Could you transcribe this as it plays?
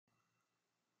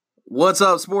What's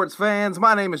up, sports fans?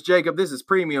 My name is Jacob. This is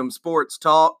Premium Sports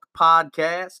Talk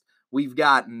Podcast. We've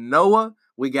got Noah,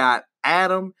 we got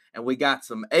Adam, and we got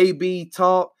some AB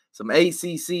talk, some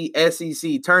ACC,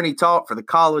 SEC tourney talk for the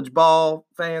college ball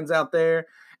fans out there.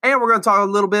 And we're going to talk a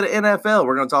little bit of NFL.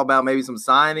 We're going to talk about maybe some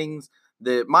signings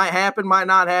that might happen, might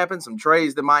not happen, some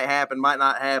trades that might happen, might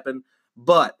not happen.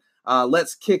 But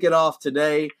let's kick it off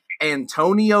today.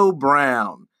 Antonio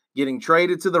Brown getting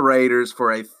traded to the Raiders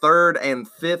for a 3rd and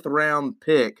 5th round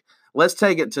pick. Let's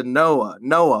take it to Noah.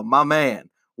 Noah, my man,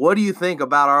 what do you think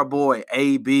about our boy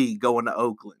AB going to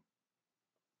Oakland?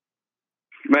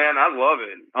 Man, I love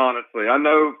it, honestly. I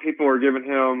know people are giving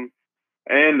him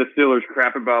and the Steelers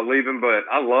crap about leaving, but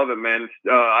I love it, man.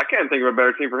 I can't think of a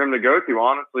better team for him to go to,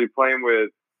 honestly, playing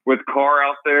with Carr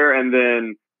out there and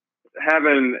then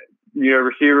having,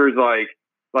 receivers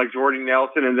like Jordy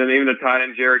Nelson and then even the tight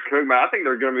end Jared Cook. Man, I think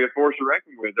they're going to be a force to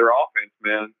reckon with their offense,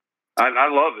 man. I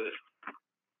love it.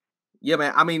 Yeah,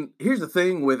 man. I mean, here's the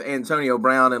thing with Antonio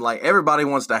Brown, and everybody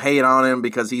wants to hate on him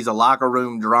because he's a locker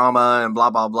room drama and blah,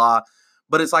 blah, blah.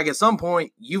 But it's at some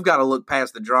point, you've got to look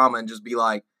past the drama and just be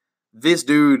like, this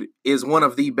dude is one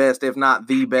of the best, if not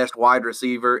the best wide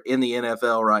receiver in the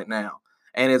NFL right now.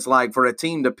 And it's for a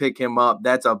team to pick him up,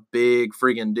 that's a big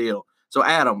freaking deal. So,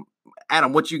 Adam,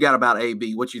 what you got about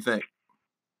AB? What you think?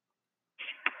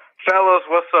 Fellas,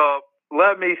 what's up?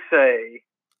 Let me say,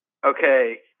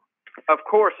 okay, of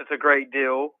course it's a great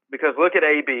deal because look at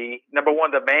AB. Number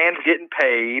one, the man's getting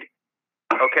paid.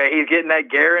 Okay, he's getting that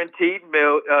guaranteed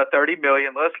 $30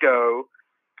 million. Let's go.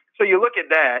 So you look at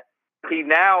that. He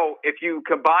now, if you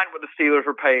combine what the Steelers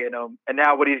were paying him, and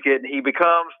now what he's getting, he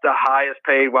becomes the highest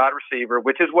paid wide receiver,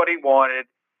 which is what he wanted.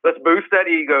 Let's boost that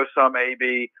ego some,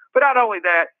 AB. But not only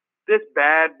that, this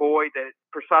bad boy, that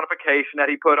personification that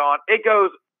he put on, it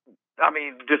goes,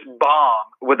 just bomb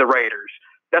with the Raiders.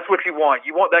 That's what you want.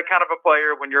 You want that kind of a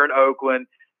player when you're in Oakland.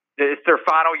 It's their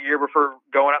final year before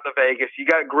going out to Vegas. You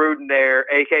got Gruden there,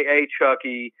 a.k.a.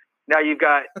 Chucky. Now you've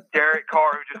got Derek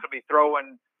Carr, who's just going to be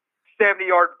throwing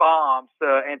 70-yard bombs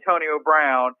to Antonio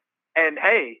Brown. And,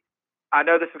 hey, I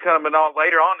know this is coming on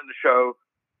later on in the show,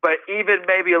 but even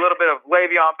maybe a little bit of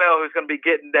Le'Veon Bell, who's going to be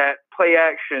getting that play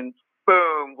action.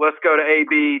 Boom, let's go to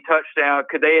AB, touchdown.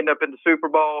 Could they end up in the Super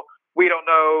Bowl? We don't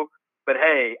know. But,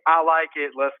 hey, I like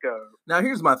it. Let's go. Now,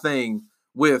 here's my thing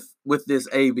with this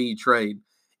AB trade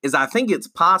is I think it's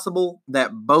possible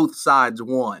that both sides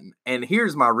won. And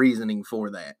here's my reasoning for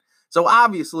that. So,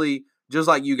 obviously, just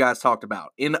like you guys talked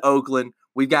about, in Oakland,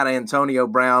 we've got Antonio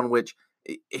Brown, which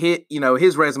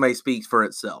his resume speaks for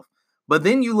itself. But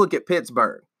then you look at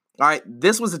Pittsburgh. All right,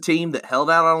 this was a team that held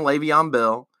out on Le'Veon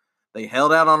Bell. They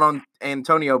held out on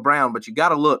Antonio Brown, but you got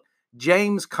to look.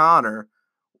 James Conner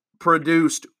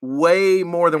produced way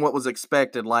more than what was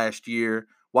expected last year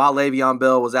while Le'Veon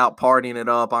Bell was out partying it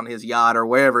up on his yacht or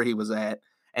wherever he was at.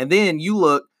 And then you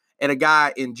look at a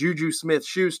guy in Juju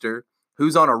Smith-Schuster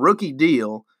who's on a rookie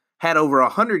deal, had over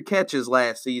 100 catches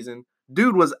last season.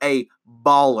 Dude was a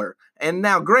baller. And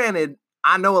now, granted,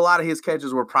 I know a lot of his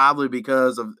catches were probably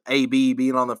because of AB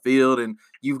being on the field and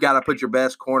you've got to put your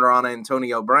best corner on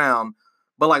Antonio Brown.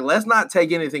 But, let's not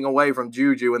take anything away from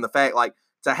Juju and the fact,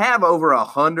 to have over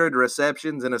 100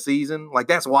 receptions in a season,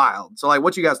 that's wild. So,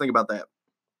 what you guys think about that?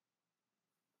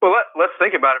 Well, let's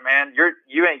think about it, man.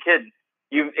 You ain't kidding.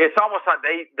 It's almost like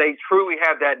they truly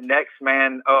have that next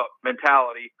man up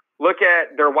mentality. Look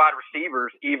at their wide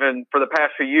receivers, even for the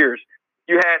past few years.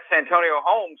 You had Santonio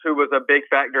Holmes, who was a big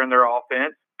factor in their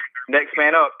offense. Next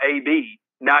man up, AB.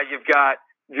 Now you've got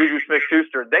Juju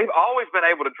Smith-Schuster. They've always been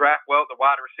able to draft well at the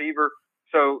wide receiver.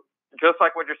 So just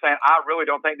like what you're saying, I really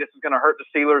don't think this is going to hurt the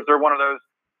Steelers. They're one of those.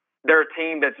 They're a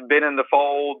team that's been in the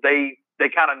fold. They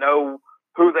kind of know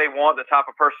who they want, the type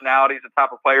of personalities, the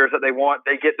type of players that they want.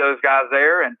 They get those guys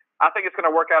there, and I think it's going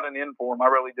to work out in the end for them. I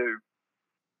really do.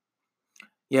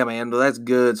 Yeah, man, well, that's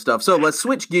good stuff. So let's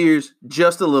switch gears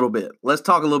just a little bit. Let's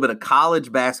talk a little bit of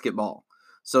college basketball.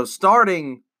 So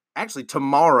starting actually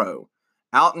tomorrow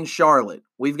out in Charlotte,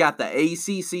 we've got the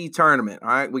ACC tournament. All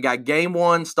right, we got game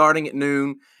 1 starting at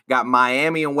noon. Got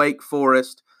Miami and Wake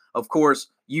Forest. Of course,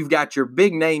 you've got your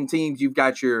big name teams. You've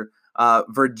got your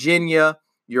Virginia,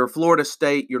 your Florida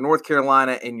State, your North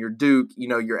Carolina, and your Duke.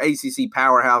 Your ACC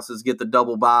powerhouses get the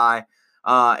double bye.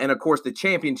 And, of course, the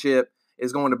championship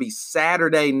is going to be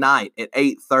Saturday night at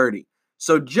 8:30.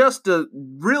 So just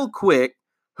real quick,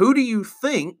 who do you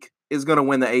think is going to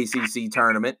win the ACC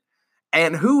tournament?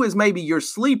 And who is maybe your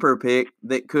sleeper pick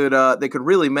that could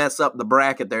really mess up the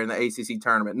bracket there in the ACC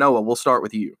tournament? Noah, we'll start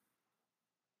with you.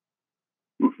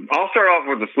 I'll start off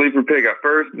with the sleeper pick at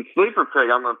first. The sleeper pick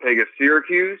I'm going to pick is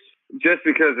Syracuse. just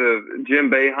because of Jim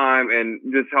Boeheim and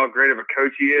just how great of a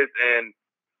coach he is, and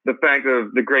the fact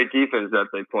of the great defense that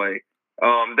they play.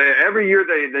 Every year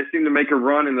they seem to make a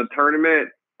run in the tournament,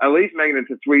 at least making it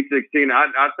to Sweet 16.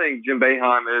 I think Jim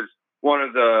Boeheim is one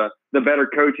of the better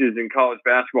coaches in college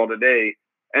basketball today.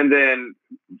 And then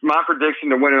my prediction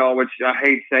to win it all, which I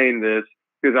hate saying this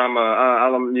because I'm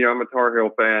a Tar Heel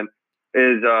fan,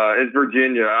 is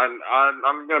Virginia.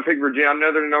 I'm going to pick Virginia. I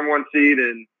know they're the number one seed,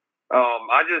 and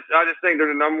I just think they're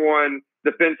the number one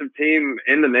defensive team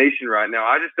in the nation right now.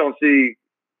 I just don't see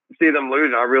them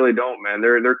losing. I really don't, man.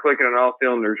 They're clicking on all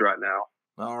cylinders right now.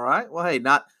 All right. Well, hey,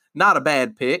 not a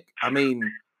bad pick. I mean,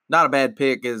 not a bad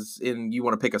pick as in you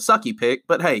want to pick a sucky pick,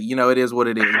 but hey, it is what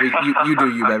it is. You do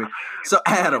you, baby. So,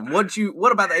 Adam,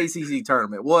 what about the ACC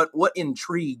tournament? What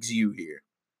intrigues you here?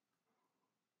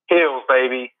 Heels,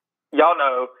 baby. Y'all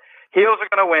know Heels are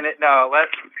going to win it. No,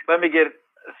 let me get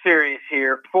serious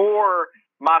here for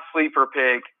my sleeper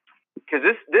pick. Because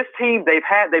this team,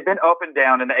 they've been up and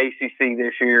down in the ACC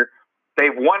this year.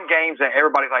 They've won games that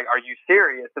everybody's like, "Are you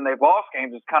serious?" And they've lost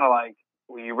games. It's kind of like,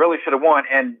 well, you really should have won.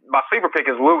 And my sleeper pick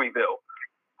is Louisville,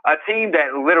 a team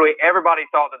that literally everybody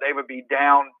thought that they would be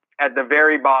down at the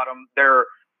very bottom. They're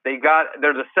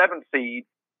the 7th seed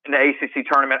in the ACC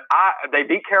tournament. They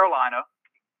beat Carolina.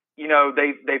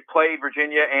 They played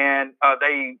Virginia and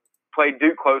they played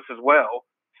Duke close as well.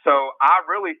 So I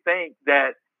really think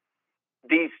that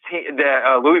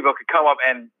Louisville could come up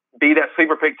and be that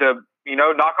sleeper pick to,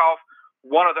 knock off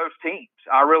one of those teams.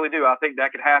 I really do. I think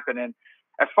that could happen. And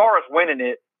as far as winning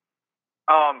it,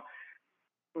 I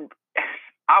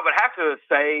would have to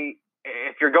say,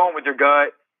 if you're going with your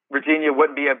gut, Virginia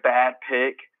wouldn't be a bad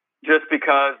pick just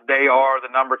because they are the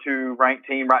number 2 ranked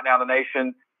team right now in the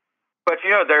nation. But,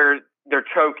 they're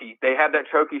choky. They have that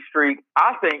choky streak.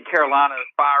 I think Carolina is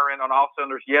firing on all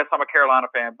cylinders. Yes, I'm a Carolina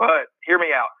fan, but hear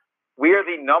me out. We are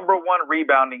the number 1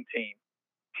 rebounding team.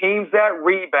 Teams that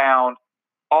rebound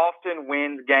often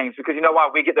win games because you know why?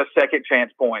 We get those second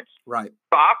chance points. Right.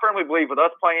 So I firmly believe with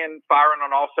us firing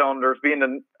on all cylinders,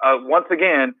 being once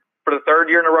again for the 3rd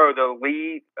year in a row the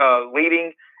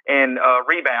leading in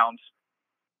rebounds,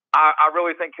 I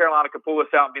really think Carolina could pull us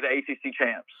out and be the ACC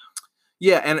champs.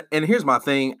 Yeah, and here's my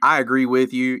thing. I agree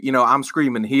with you. I'm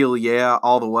screaming heel, yeah,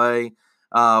 all the way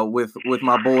with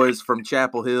my boys from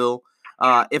Chapel Hill.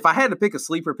 If I had to pick a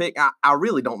sleeper pick, I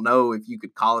really don't know if you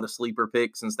could call it a sleeper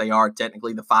pick since they are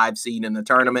technically the 5 seed in the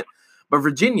tournament. But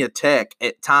Virginia Tech,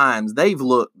 at times, they've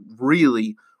looked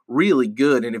really, really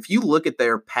good. And if you look at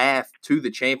their path to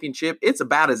the championship, it's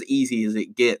about as easy as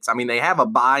it gets. I mean, they have a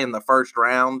bye in the first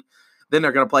round. Then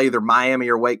they're going to play either Miami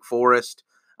or Wake Forest.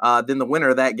 Then the winner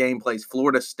of that game plays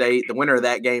Florida State. The winner of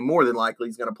that game, more than likely,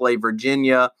 is going to play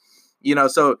Virginia.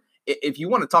 So if you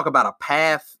want to talk about a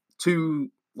path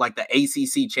to like the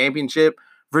ACC championship,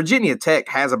 Virginia Tech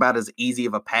has about as easy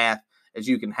of a path as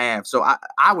you can have. So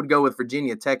I would go with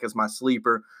Virginia Tech as my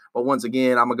sleeper. But once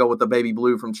again, I'm going to go with the Baby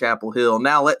Blue from Chapel Hill.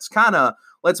 Now let's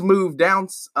move down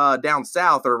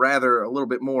south, or rather a little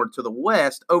bit more to the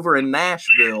west, over in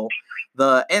Nashville.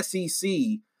 The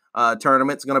SEC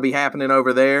tournament's going to be happening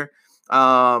over there.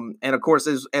 And of course,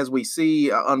 as we see,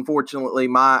 unfortunately,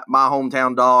 my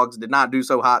hometown Dogs did not do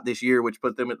so hot this year, which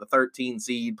put them at the 13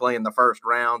 seed playing the first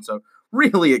round. So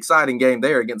really exciting game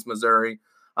there against Missouri.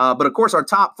 But of course, our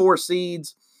top 4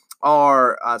 seeds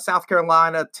are South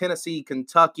Carolina, Tennessee,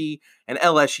 Kentucky, and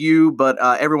LSU. But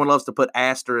everyone loves to put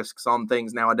asterisks on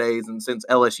things nowadays. And since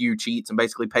LSU cheats and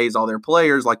basically pays all their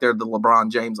players like they're the LeBron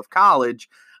James of college,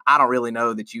 I don't really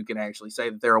know that you can actually say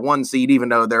that they're a 1 seed, even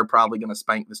though they're probably going to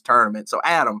spank this tournament. So,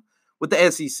 Adam, with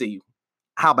the SEC,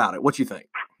 how about it? What you think?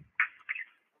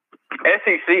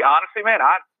 SEC, honestly, man,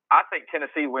 I think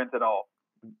Tennessee wins it all.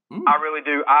 I really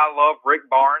do. I love Rick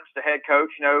Barnes, the head coach,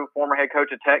 former head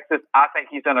coach of Texas. I think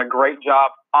he's done a great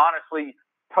job, honestly,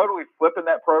 totally flipping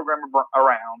that program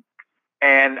around.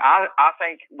 And I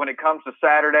think when it comes to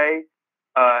Saturday,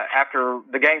 after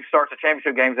the game starts, the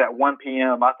championship game's at 1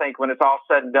 p.m. I think when it's all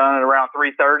said and done at around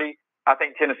 3:30, I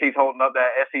think Tennessee's holding up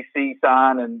that SEC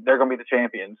sign, and they're going to be the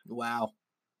champions. Wow,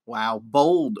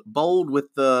 bold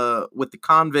with the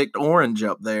convict orange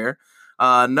up there.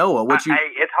 Noah, what you?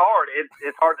 Hey, it's hard.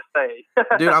 It's hard to say,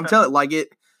 dude. I'm telling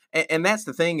it, and that's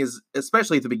the thing is,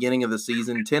 especially at the beginning of the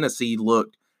season, Tennessee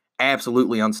looked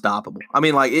absolutely unstoppable. I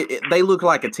mean, they looked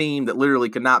like a team that literally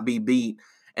could not be beat.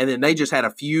 And then they just had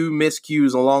a few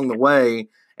miscues along the way.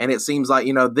 And it seems like,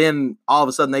 then all of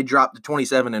a sudden they dropped to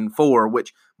 27-4,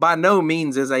 which by no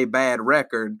means is a bad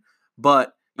record.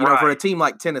 But, right. For a team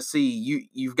like Tennessee,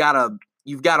 you've got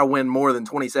to win more than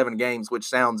 27 games, which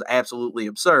sounds absolutely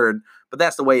absurd. But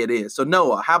that's the way it is. So,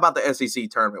 Noah, how about the SEC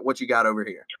tournament? What you got over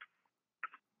here?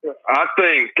 I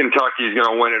think Kentucky's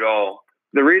going to win it all.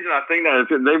 The reason I think that is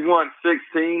because they've won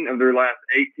 16 of their last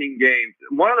 18 games.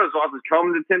 One of those losses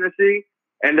come to Tennessee,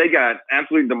 and they got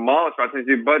absolutely demolished by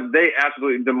Tennessee, but they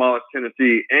absolutely demolished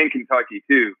Tennessee and Kentucky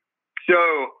too. So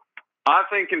I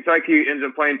think Kentucky ends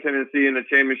up playing Tennessee in the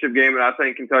championship game, and I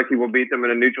think Kentucky will beat them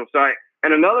in a neutral site.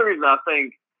 And another reason I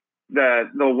think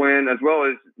that they'll win as well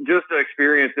is just the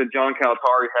experience that John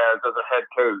Calipari has as a head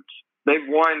coach. They've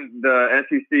won the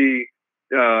SEC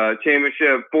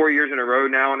championship 4 years in a row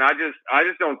now, and I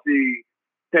just don't see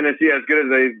Tennessee, as good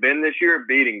as they've been this year,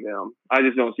 beating them. I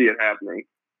just don't see it happening.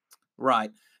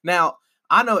 Right. Now,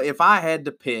 I know if I had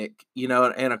to pick,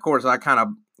 and of course I kind of,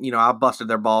 I busted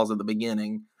their balls at the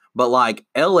beginning, but like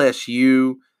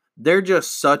LSU, they're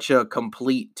just such a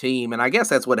complete team. And I guess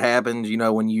that's what happens,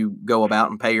 when you go about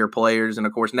and pay your players. And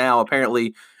of course, now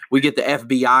apparently we get the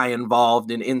FBI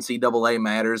involved in NCAA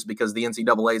matters because the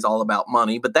NCAA is all about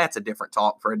money, but that's a different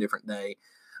talk for a different day.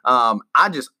 I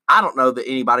don't know that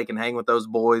anybody can hang with those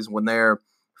boys when they're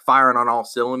firing on all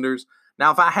cylinders.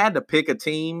 Now, if I had to pick a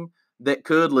team that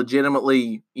could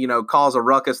legitimately, cause a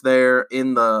ruckus there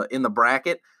in the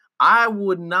bracket, I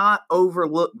would not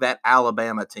overlook that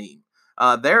Alabama team.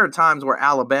 There are times where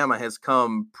Alabama has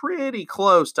come pretty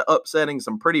close to upsetting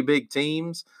some pretty big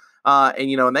teams,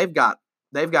 and they've got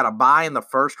a bye in the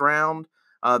first round.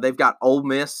 They've got Ole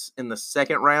Miss in the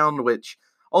second round, which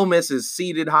Ole Miss is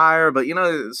seeded higher, but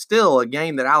still a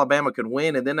game that Alabama could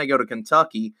win. And then they go to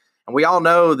Kentucky. And we all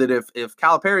know that if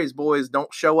Calipari's boys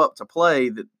don't show up to play,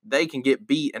 that they can get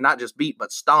beat, and not just beat,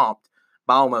 but stomped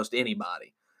by almost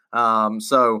anybody.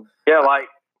 So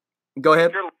go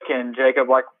ahead. You're looking, Jacob,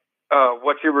 like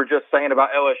what you were just saying about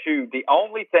LSU. The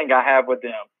only thing I have with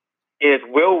them is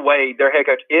Will Wade, their head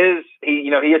coach, is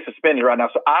is suspended right now.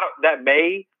 So that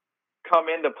may come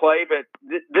into play, but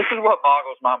this is what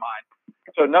boggles my mind.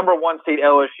 So number 1 seed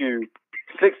LSU,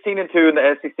 16-2 in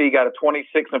the SEC, got a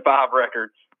 26-5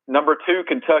 record. Number 2,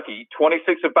 Kentucky,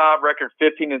 26-5 record,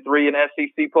 15-3 in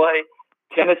SEC play.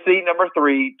 Tennessee, number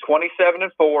 3, 27-4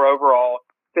 overall,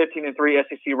 15-3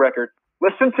 SEC record.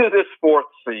 Listen to this 4th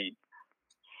seed,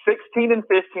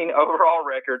 16-15 overall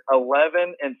record,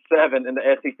 11-7 in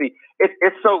the SEC.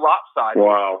 It's so lopsided.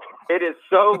 Wow, it is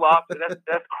so lopsided.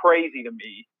 That's crazy to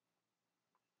me.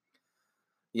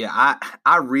 Yeah,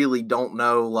 I really don't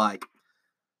know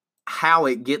how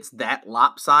it gets that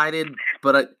lopsided,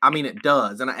 but it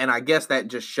does, and I guess that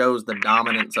just shows the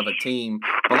dominance of a team.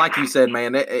 But like you said,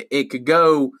 man, it could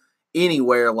go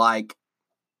anywhere.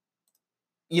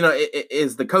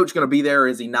 Is the coach going to be there, or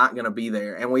is he not going to be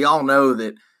there? And we all know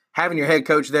that having your head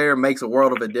coach there makes a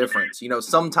world of a difference.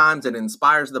 Sometimes it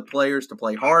inspires the players to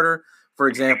play harder. For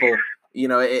example,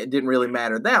 it didn't really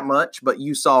matter that much, but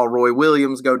you saw Roy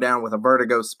Williams go down with a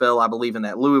vertigo spell, I believe, in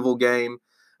that Louisville game,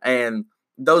 and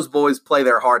those boys play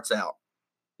their hearts out,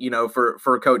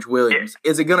 for Coach Williams.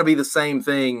 Is it going to be the same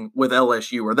thing with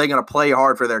LSU? Are they going to play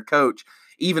hard for their coach,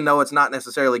 even though it's not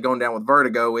necessarily going down with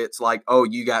vertigo? It's like, oh,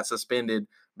 you got suspended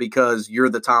because you're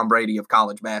the Tom Brady of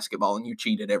college basketball and you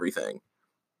cheated everything.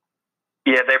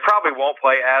 Yeah, they probably won't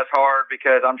play as hard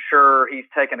because I'm sure he's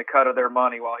taking a cut of their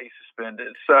money while he's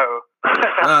suspended. So,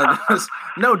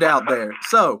 no doubt there.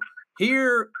 So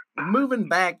here, moving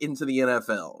back into the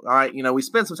NFL. All right, we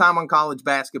spent some time on college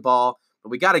basketball, but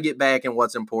we got to get back in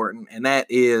what's important, and that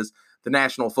is the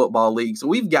National Football League. So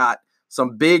we've got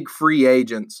some big free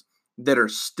agents that are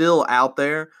still out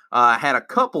there. Had a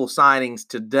couple signings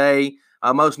today,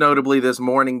 most notably this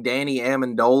morning, Danny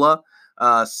Amendola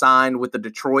signed with the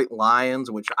Detroit Lions,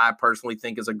 which I personally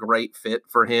think is a great fit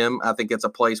for him. I think it's a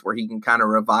place where he can kind of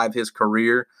revive his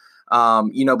career.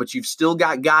 But you've still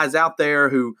got guys out there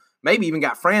who maybe even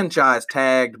got franchise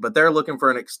tagged, but they're looking for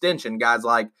an extension. Guys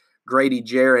like Grady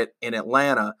Jarrett in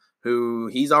Atlanta, who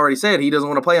he's already said he doesn't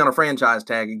want to play on a franchise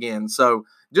tag again. So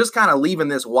just kind of leaving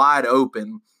this wide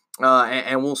open.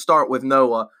 And we'll start with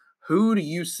Noah. Who do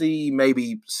you see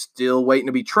maybe still waiting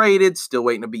to be traded, still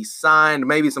waiting to be signed,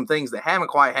 maybe some things that haven't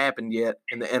quite happened yet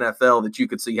in the NFL that you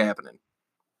could see happening?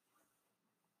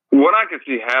 What I could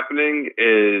see happening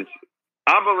is,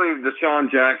 I believe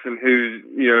Deshaun Jackson,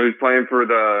 who's playing for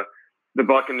the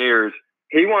Buccaneers,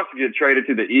 he wants to get traded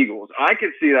to the Eagles. I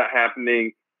could see that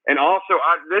happening. And also,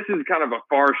 this is kind of a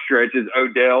far stretch, is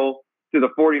Odell to the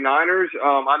 49ers.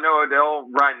 I know Odell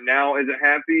right now isn't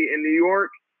happy in New York.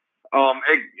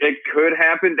 It could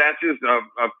happen. That's just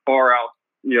a far out,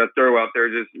 throw out there.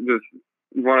 Just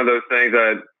one of those things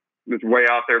that is way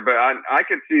out there. But I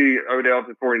could see Odell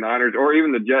to 49ers or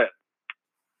even the Jets.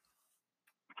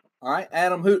 All right,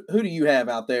 Adam, who do you have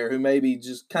out there who maybe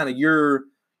just kind of your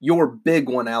big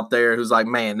one out there who's like,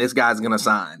 man, this guy's going to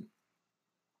sign?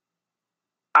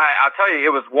 I'll tell you,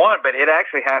 it was one, but it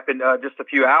actually happened just a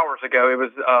few hours ago. It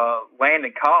was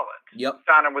Landon Collins. Yep.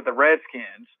 Signing with the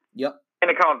Redskins. Yep.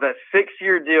 Landon Collins, that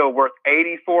 6-year deal worth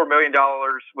 $84 million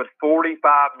with $45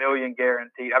 million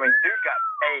guaranteed. I mean, dude got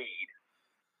paid.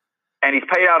 And he's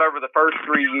paid out over the first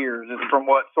 3 years, is from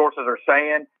what sources are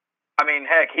saying. I mean,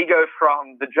 heck, he goes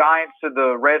from the Giants to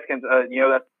the Redskins.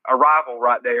 That's a rival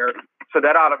right there. So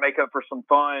that ought to make up for some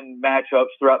fun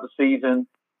matchups throughout the season.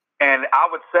 And I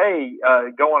would say,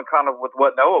 going kind of with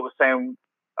what Noah was saying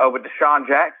with Deshaun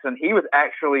Jackson, he was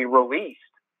actually released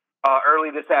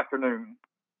early this afternoon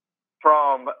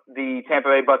from the Tampa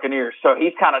Bay Buccaneers. So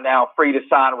he's kind of now free to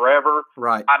sign wherever.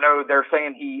 Right. I know they're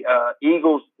saying the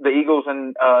Eagles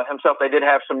and himself, they did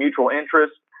have some mutual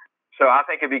interest. So I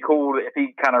think it'd be cool if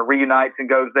he kind of reunites and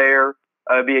goes there.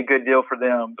 It'd be a good deal for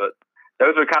them. But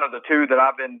those are kind of the two that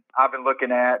I've been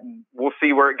looking at, and we'll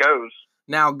see where it goes.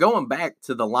 Now, going back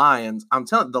to the Lions, I'm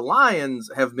telling you, the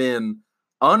Lions have been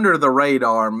under the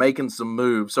radar making some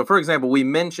moves. So, for example, we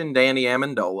mentioned Danny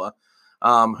Amendola,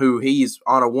 who he's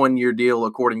on a 1-year deal,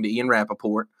 according to Ian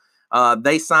Rappaport.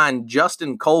 They signed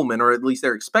Justin Coleman, or at least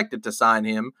they're expected to sign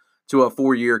him to a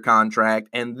 4-year contract.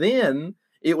 And then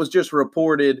it was just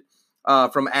reported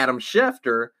from Adam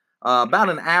Schefter about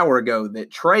an hour ago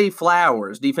that Trey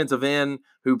Flowers, defensive end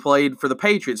who played for the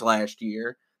Patriots last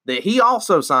year, that he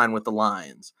also signed with the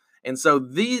Lions. And so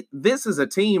this is a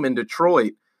team in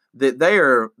Detroit that they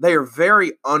are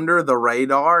very under the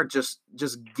radar, just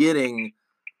getting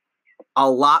a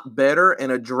lot better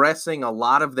and addressing a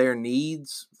lot of their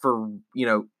needs for,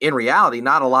 in reality,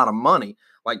 not a lot of money.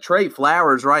 Like Trey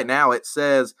Flowers right now, it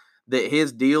says that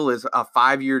his deal is a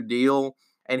 5-year deal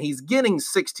and he's getting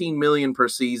 $16 million per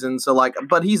season. So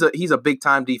but he's a big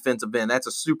time defensive end. That's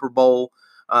a Super Bowl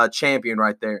champion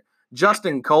right there.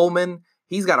 Justin Coleman,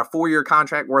 he's got a 4-year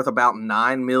contract worth about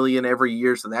 $9 million every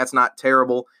year, so that's not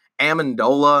terrible.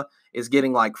 Amendola is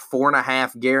getting like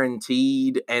 4.5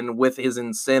 guaranteed, and with his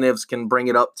incentives can bring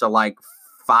it up to like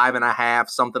 5.5,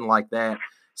 something like that.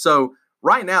 So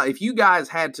right now, if you guys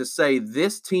had to say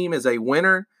this team is a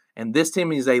winner and this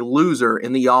team is a loser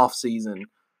in the offseason,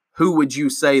 who would you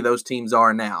say those teams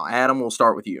are now? Adam, we'll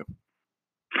start with you.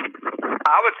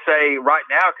 I would say right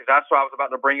now, because that's what I was about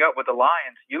to bring up with the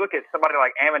Lions, you look at somebody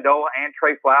like Amendola and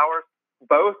Trey Flowers,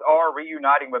 both are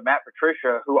reuniting with Matt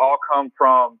Patricia, who all come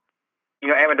from,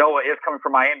 Amendola is coming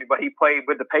from Miami, but he played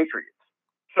with the Patriots.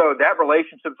 So that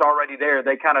relationship's already there.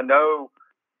 They kind of know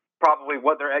probably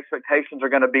what their expectations are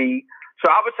going to be.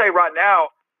 So I would say right now,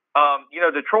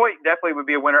 Detroit definitely would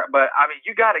be a winner. But, I mean,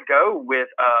 you got to go with,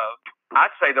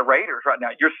 I'd say the Raiders right now.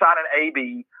 You're signing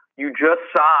AB. You just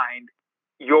signed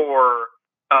your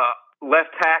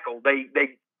left tackle. They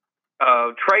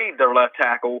trade their left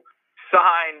tackle,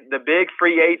 sign the big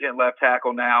free agent left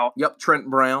tackle now. Yep, Trent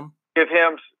Brown. Give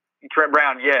him Trent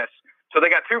Brown, yes. So they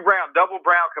got double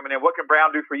Brown coming in. What can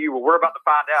Brown do for you? Well, we're about to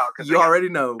find out. You already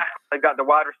know. They've got the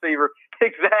wide receiver.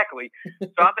 Exactly. So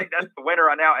I think that's the winner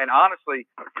right now. And honestly,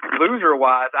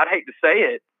 loser-wise, I'd hate to say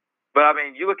it, but, I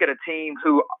mean, you look at a team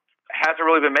who hasn't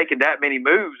really been making that many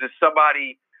moves. It's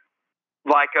somebody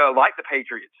like the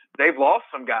Patriots. They've lost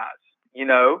some guys,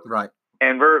 Right.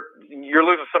 And you're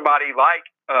losing somebody like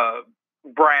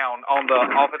Brown on the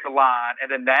offensive line,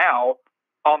 and then now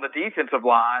on the defensive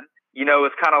line,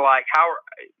 it's kind of like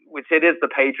which it is the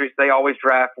Patriots. They always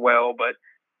draft well, but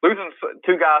losing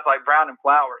two guys like Brown and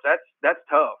Flowers, that's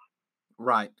tough.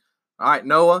 Right. All right,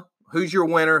 Noah, who's your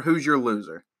winner? Who's your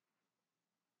loser?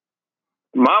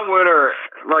 My winner,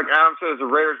 like Adam says, the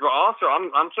Raiders, but also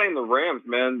I'm saying the Rams,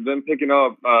 man. Them picking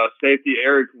up safety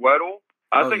Eric Weddle.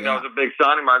 I think that was a big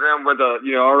signing by them with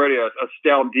already a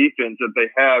stout defense that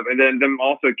they have, and then them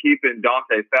also keeping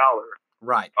Dante Fowler.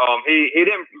 Right. He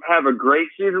didn't have a great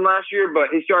season last year, but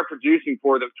he started producing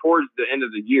for them towards the end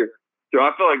of the year. So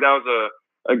I feel like that was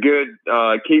a good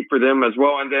keep for them as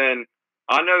well. And then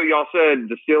I know y'all said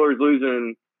the Steelers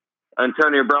losing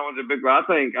Antonio Brown was a big. I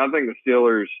think the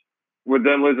Steelers, with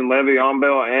them losing Le'Veon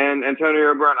Bell and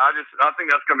Antonio Brown, I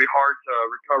think that's going to be hard to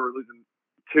recover losing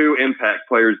two impact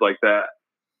players like that.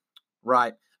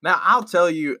 Right. Now, I'll tell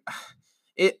you,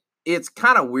 it's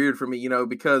kind of weird for me,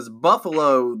 because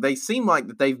Buffalo, they seem like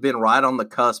that they've been right on the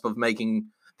cusp of making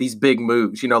these big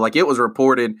moves. Like it was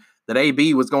reported that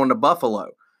AB was going to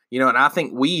Buffalo, and I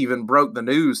think we even broke the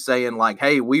news saying like,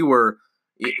 hey, we were,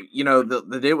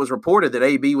 that it was reported that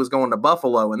AB was going to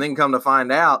Buffalo, and then come to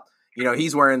find out,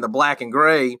 he's wearing the black and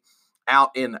gray out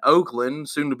in Oakland,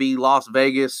 soon to be Las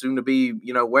Vegas, soon to be,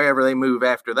 wherever they move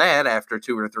after that, after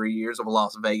 2 or 3 years of a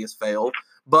Las Vegas fail.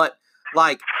 But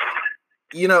like,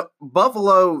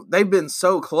 Buffalo, they've been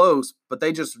so close, but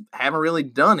they just haven't really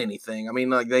done anything. I mean,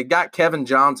 like, they got Kevin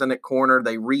Johnson at corner.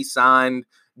 They re-signed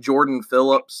Jordan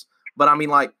Phillips. But, I mean,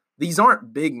 like, these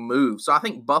aren't big moves. So I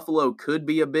think Buffalo could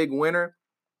be a big winner.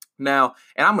 Now,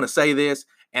 and I'm going to say this,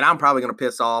 and I'm probably going to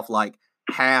piss off, like,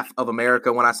 half of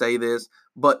America when I say this,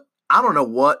 but I don't know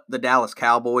what the Dallas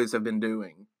Cowboys have been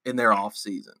doing in their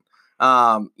offseason.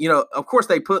 Of course,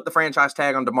 they put the franchise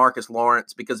tag on DeMarcus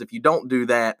Lawrence, because if you don't do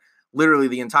that, literally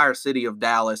the entire city of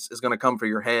Dallas is going to come for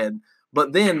your head.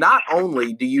 But then not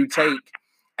only do you take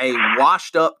a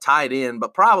washed-up tight end,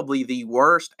 but probably the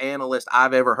worst analyst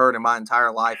I've ever heard in my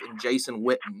entire life, in Jason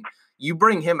Witten, you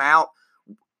bring him out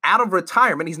of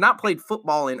retirement. He's not played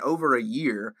football in over a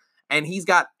year, and he's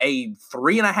got a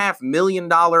 $3.5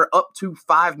 million up to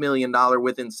 $5 million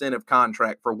with incentive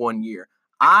contract for 1 year.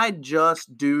 I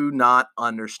just do not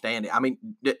understand it. I mean,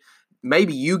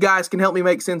 maybe you guys can help me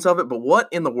make sense of it, but what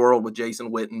in the world with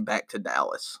Jason Witten back to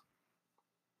Dallas?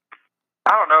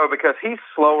 I don't know, because he's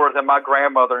slower than my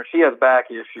grandmother, and she has back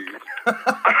issues. He's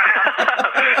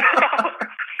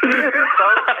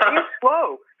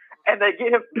slow. And they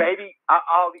give him maybe,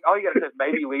 all you got to say is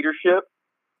maybe leadership.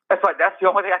 That's the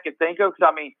only thing I can think of. Because,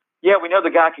 I mean, yeah, we know the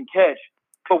guy can catch.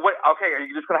 But are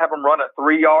you just going to have him run a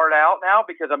 3-yard out now?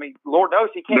 Because, I mean, Lord knows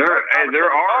he can't.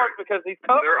 Because he's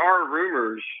covered. There are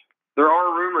rumors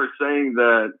saying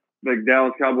that the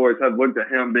Dallas Cowboys have looked at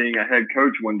him being a head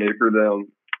coach one day for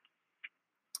them.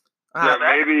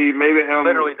 Maybe him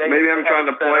trying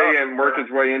to play and work his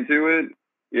way into it.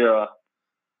 Yeah.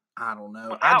 I don't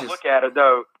know. Look at it,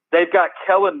 though. They've got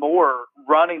Kellen Moore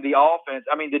running the offense.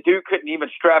 I mean, the dude couldn't even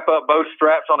strap up both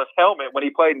straps on his helmet when he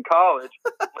played in college,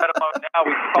 let alone now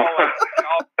we call him an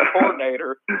offensive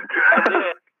coordinator. And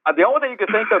then the only thing you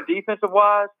could think of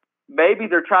defensive-wise, maybe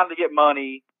they're trying to get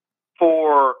money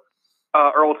for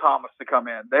Earl Thomas to come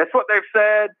in. That's what they've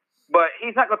said, but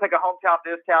he's not going to take a hometown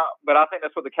discount, but I think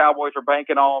that's what the Cowboys are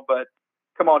banking on. But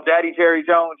come on, Daddy Jerry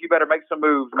Jones, you better make some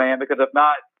moves, man, because if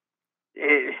not,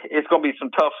 it's going to be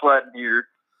some tough sledding here.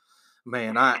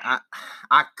 Man, I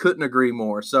couldn't agree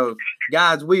more. So,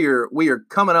 guys, we are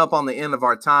coming up on the end of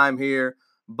our time here,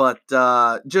 but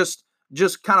just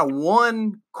kind of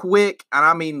one quick, and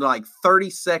I mean like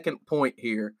 30-second point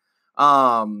here.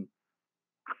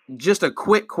 Just a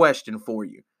quick question for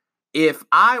you. If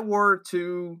I were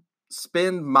to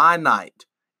spend my night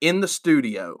in the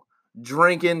studio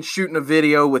drinking, shooting a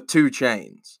video with 2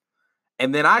 Chainz,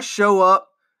 and then I show up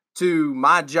to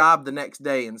my job the next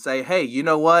day and say, hey, you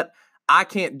know what? I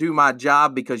can't do my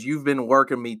job because you've been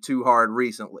working me too hard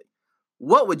recently.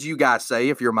 What would you guys say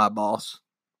if you're my boss?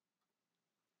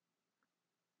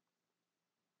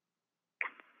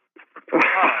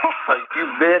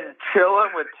 You've been chilling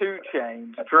with 2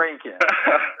 Chainz, drinking.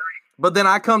 But then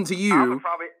I come to you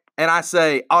and I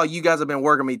say, oh, you guys have been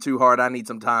working me too hard. I need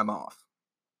some time off.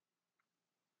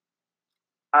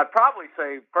 I'd probably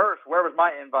say, first, where was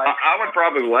my invite? I would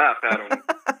probably laugh at him.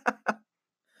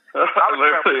 And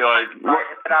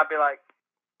I'd be like,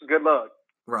 good luck.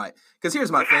 Right. Because here's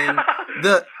my thing.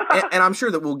 And I'm sure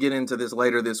that we'll get into this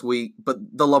later this week, but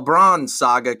the LeBron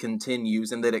saga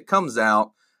continues, and that it comes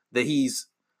out that he's,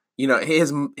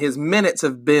 his minutes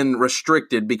have been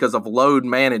restricted because of load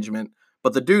management,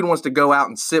 but the dude wants to go out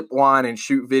and sip wine and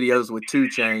shoot videos with 2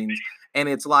 Chainz. And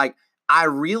it's like, I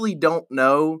really don't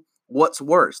know what's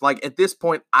worse. Like, at this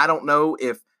point, I don't know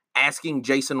if asking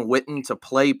Jason Witten to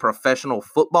play professional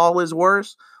football is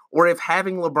worse, or if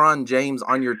having LeBron James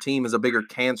on your team is a bigger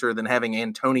cancer than having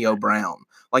Antonio Brown.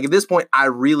 Like, at this point, I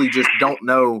really just don't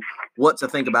know what to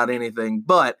think about anything,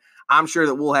 but I'm sure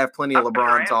that we'll have plenty of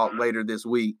LeBron talk later this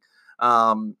week.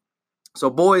 So,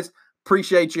 boys,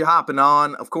 appreciate you hopping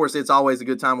on. Of course, it's always a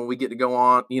good time when we get to go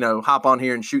on, hop on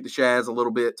here and shoot the shaz a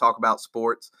little bit, talk about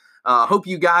sports. Hope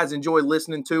you guys enjoy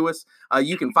listening to us.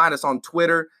 You can find us on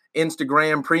Twitter,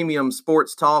 Instagram, Premium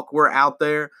Sports Talk. We're out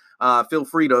there. Feel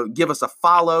free to give us a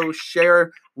follow,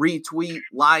 share, retweet,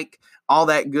 like, all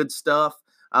that good stuff.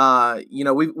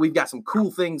 We've got some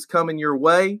cool things coming your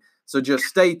way, so just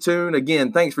stay tuned.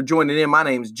 Again, thanks for joining in. My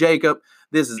name's Jacob.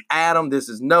 This is Adam. This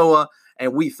is Noah,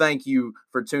 and we thank you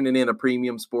for tuning in to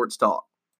Premium Sports Talk.